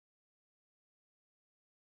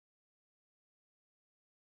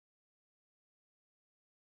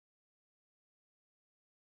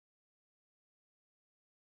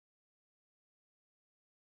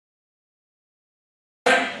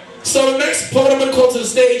So the next part I'm going to call to the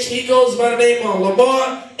stage, he goes by the name of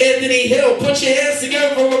Lamar Anthony Hill. Put your hands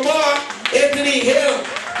together for Lamar Anthony Hill.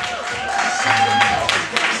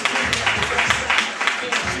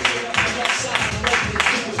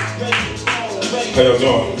 How y'all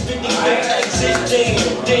doing? It's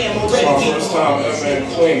my first time ever in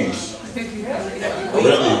Queens.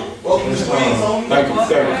 Really? First time. Thank you.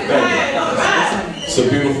 It's a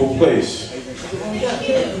beautiful place.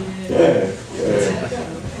 Yeah.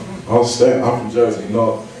 I'm from Jersey,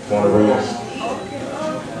 North, born and raised.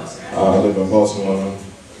 I live in Baltimore.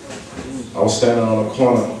 I was standing on a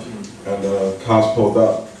corner and cops pulled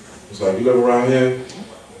up. He was like, "You live around here?"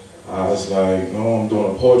 I was like, "No, I'm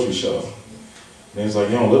doing a poetry show." And he's like,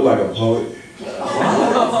 "You don't look like a poet." So I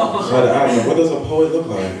had to ask him, what does a poet look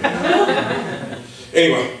like?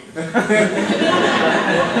 Anyway.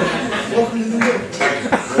 Welcome to New York.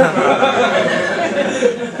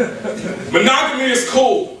 Monogamy is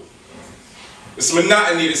cool. It's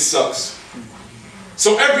monotony that sucks.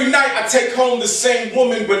 So every night I take home the same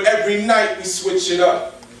woman, but every night we switch it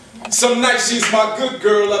up. Some nights she's my good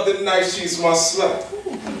girl, other nights she's my slut.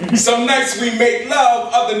 Some nights we make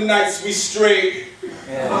love, other nights we straight.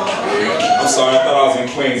 I'm sorry, I thought I was in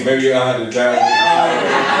Queens. Maybe I had to die.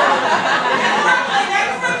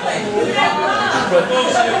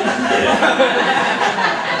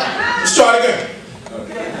 Let's try it again.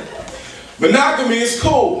 Monogamy is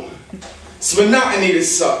cool. It's monotony that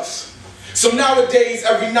sucks. So nowadays,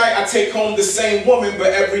 every night I take home the same woman,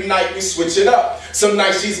 but every night we switch it up. Some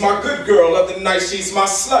nights she's my good girl, other nights she's my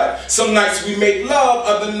slut. Some nights we make love,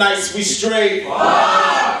 other nights we straight.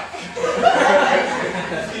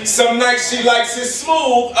 Some nights she likes it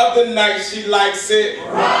smooth, other nights she likes it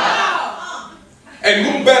raw. And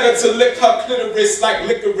who better to lick her clitoris like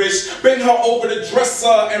licorice? Bend her over the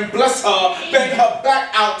dresser and bless her. Bend her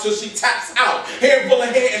back out till she taps out. Handful of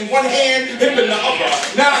hair in one hand, hip in the other.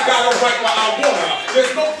 Now I got her right where I want her.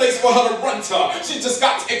 There's no place for her to run to. She just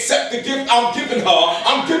got to accept the gift I'm giving her.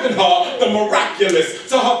 I'm giving her the miraculous.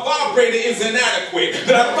 So her vibrator is inadequate.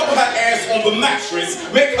 Then I throw her ass on the mattress.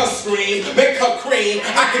 Make her scream, make her cream.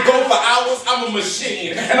 I could go for hours, I'm a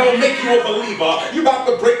machine. And I'm gonna make you a believer. You about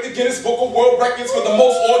to break the Guinness Book of World Records for the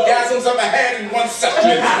most orgasms ever had in one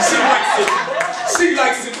session. She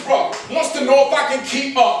likes it rough. Wants to know if I can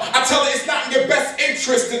keep up. I tell her it's not in your best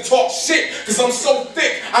interest to talk shit, cause I'm so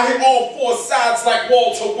thick, I hit all four sides like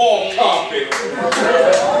wall-to-wall carpet.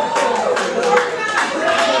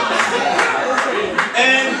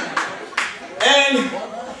 And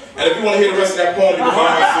if you want to hear the rest of that poem, you can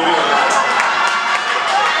find my CD.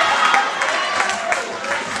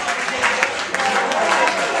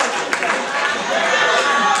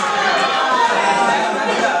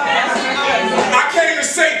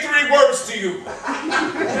 To you.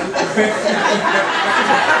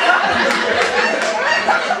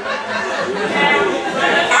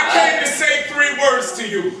 I came to say 3 words to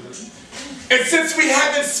you. And since we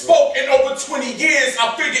haven't spoken in over 20 years,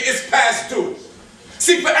 I figure it's past due.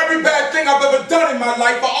 See, for every bad thing I've ever done in my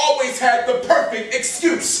life, I always had the perfect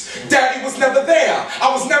excuse. Daddy was never there. I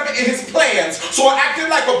was never in his plans. So I acted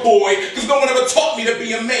like a boy, because no one ever taught me to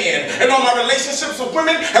be a man. And all my relationships with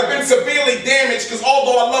women have been severely damaged, because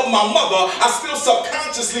although I love my mother, I still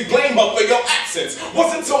subconsciously blame her for your absence.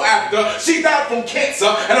 Wasn't until after she died from cancer,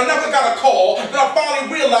 and I never got a call, that I finally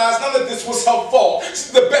realized none of this was her fault. She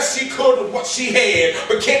did the best she could with what she had.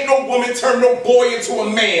 But can't no woman turn no boy into a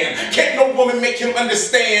man. Can't no woman make him understand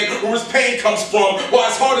where his pain comes from, why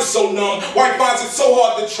his heart is so numb, why he finds it so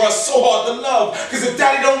hard to trust, so hard to love. Because if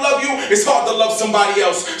daddy don't love you, it's hard to love somebody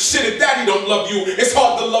else. Shit, if daddy don't love you, it's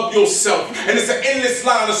hard to love yourself. And it's an endless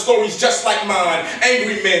line of stories just like mine.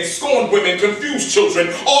 Angry men, scorned women, confused children,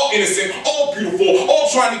 all innocent, all beautiful, all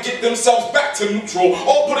trying to get themselves back to neutral,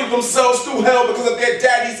 all putting themselves through hell because of their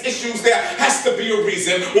daddy's issues. There has to be a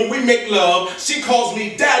reason. When we make love, she calls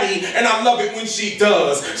me daddy, and I love it when she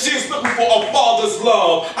does. She is looking for a father's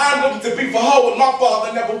love. I'm looking to be for her what my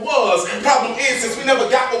father never was. Problem is, since we never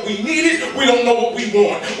got what we needed, we don't know what we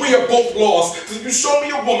want. We are both lost. If you show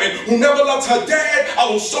me a woman who never loved her dad, I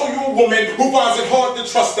will show you a woman who finds it hard to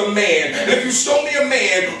trust a man. And if you show me a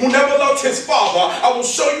man who never loved his father, I will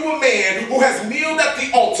show you a man who has kneeled at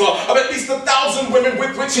the altar of at least 1,000 women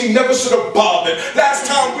with which he never should have bothered. Last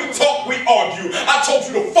time we talked, we argued. I told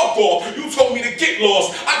you to fuck off. You told me to get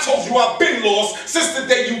lost. I told you I've been lost since the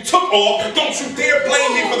day you took off. Don't you dare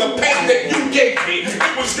blame me for the pain that you gave me.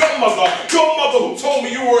 It was your mother who told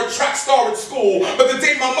me you were a track star at school. But the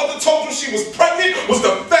day my mother told you she was pregnant was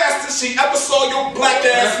the fastest she ever saw your black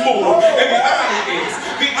ass move. And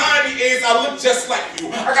the irony is I look just like you.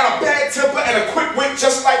 I got a bad temper and a quick wit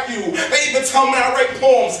just like you. They even tell me I write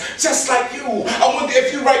poems just like you. I wonder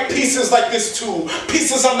if you write pieces like this too.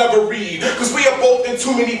 Pieces I'll never read, because we are both in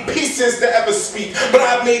too many pieces to ever speak. But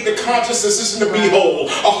I've made the conscious decision to be whole.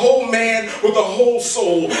 A whole man with a whole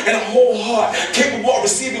soul and a whole heart, capable of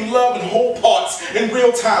receiving love in whole parts in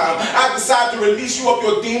real time. I decide to release you of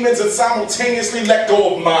your demons and simultaneously let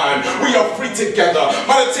go of mine. We are free together.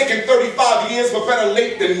 Might have taken 35 years, but better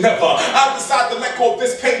late than never. I decide to let go of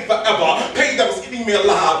this pain forever. Pain that was eating me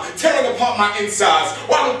alive, tearing apart my insides.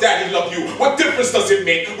 Why don't Daddy love you? What difference does it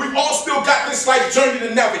make? We've all still got this life journey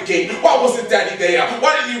to navigate. Why wasn't Daddy there?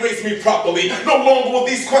 Why didn't he raise me properly? No longer will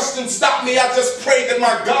these questions stop me. I just pray that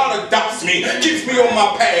my God adopts me, keeps me on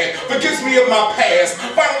my path, forgives me of my past.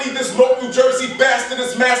 Finally, this North New Jersey bastard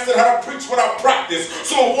has mastered how to preach without practice.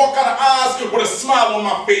 So I walk out of eyes with a smile on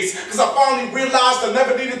my face, because I finally realized I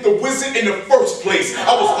never needed the wizard in the first place.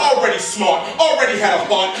 I was already smart, already had a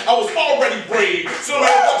heart, I was already brave. So no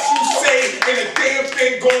matter what you say, ain't a damn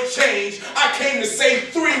thing gonna change. I came to say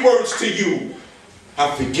 3 words to you.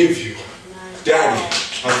 I forgive you. Daddy,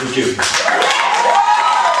 I forgive you.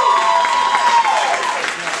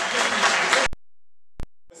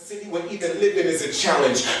 When even living is a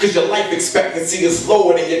challenge, because your life expectancy is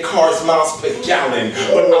lower than your car's miles per gallon.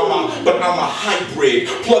 But I'm a hybrid,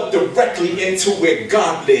 plugged directly into where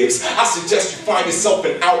God lives. I suggest you find yourself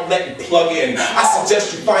an outlet and plug in. I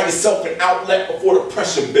suggest you find yourself an outlet before the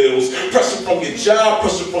pressure builds. Pressure from your job,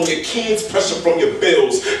 pressure from your kids, pressure from your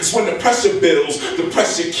bills. Because when the pressure builds, the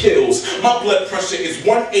pressure kills. My blood pressure is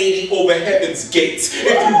 180 over heaven's gates.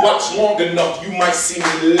 If you watch long enough, you might see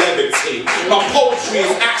me levitate. My poetry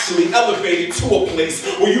is actually elevated to a place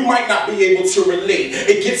where you might not be able to relate.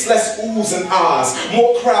 It gets less oohs and ahs,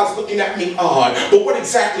 more crowds looking at me odd. But what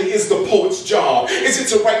exactly is the poet's job? Is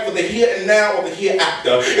it to write for the here and now or the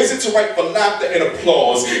hereafter? Is it to write for laughter and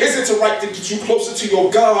applause? Is it to write to get you closer to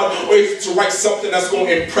your God? Or is it to write something that's going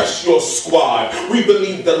to impress your squad? We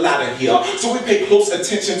believe the latter here, so we pay close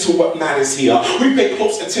attention to what matters here. We pay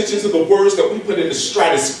close attention to the words that we put in the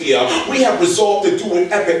stratosphere. We have resolved to do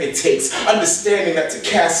whatever it takes, understanding that to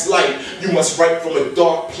cast light, you must write from a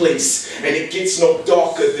dark place, and it gets no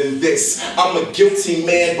darker than this. I'm a guilty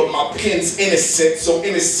man, but my pen's innocent, so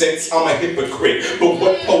in a sense, I'm a hypocrite. But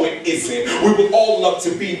what poet isn't? We would all love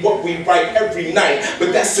to be what we write every night,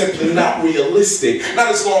 but that's simply not realistic. Not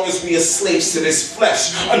as long as we are slaves to this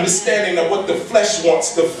flesh, understanding that what the flesh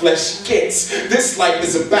wants, the flesh gets. This life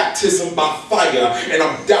is a baptism by fire, and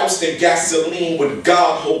I'm doused in gasoline with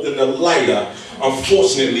God holding a lighter.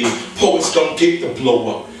 Unfortunately, poets don't get the blow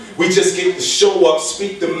up. We just get to show up,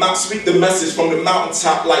 speak the message from the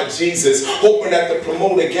mountaintop like Jesus, hoping that the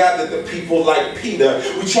promoter gathered the people like Peter.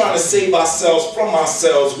 We trying to save ourselves from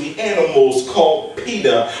ourselves. We animals called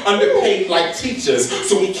Peter, underpaid like teachers,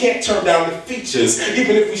 so we can't turn down the features.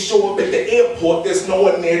 Even if we show up at the airport, there's no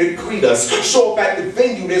one there to greet us. Show up at the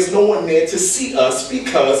venue, there's no one there to see us,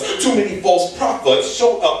 because too many false prophets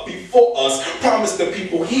showed up before us, promised the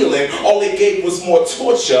people healing. All they gave was more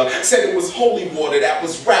torture, said it was holy water that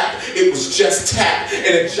was rap. It was just tap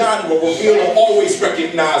in a genre where real don't always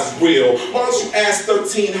recognize real. Why don't you ask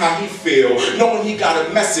 13 how he feel, knowing he got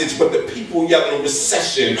a message, but the people yelling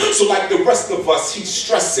recession. So like the rest of us, he's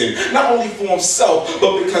stressing, not only for himself,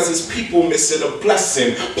 but because his people missing a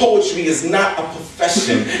blessing. Poetry is not a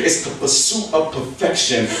profession, it's the pursuit of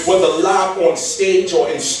perfection. Whether live on stage or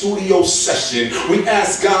in studio session, we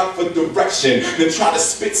ask God for direction, then try to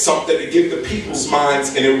spit something to give the people's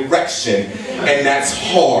minds an erection. And that's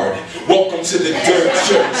hard. Welcome to the Dirt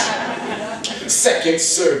Church. Second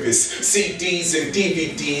service. CDs and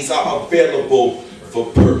DVDs are available for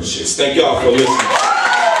purchase. Thank y'all for listening.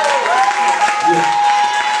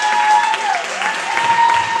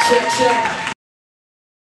 Check, check.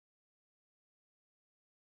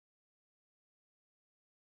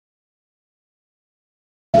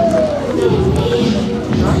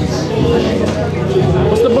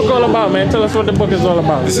 All about, man. Tell us what the book is all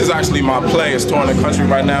about. This is actually my play. It's touring the country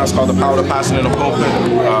right now. It's called The Power of Passion in the Pulpit.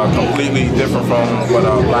 Completely different from what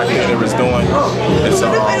Black theater is doing. It's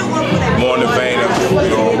more in the vein of,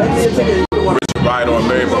 Richard Wright or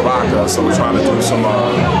Mary Baraka. So we're trying to do some,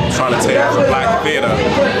 trying to take the Black theater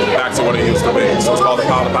back to what it used to be. So it's called The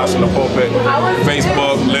Power of Passion in the Pulpit.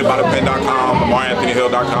 Facebook, livebythepen.com,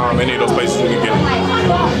 LamarAnthonyHill.com, any of those places you can get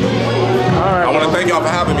it. Right, I want to thank y'all for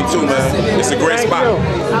having me too, man. It's a great spot.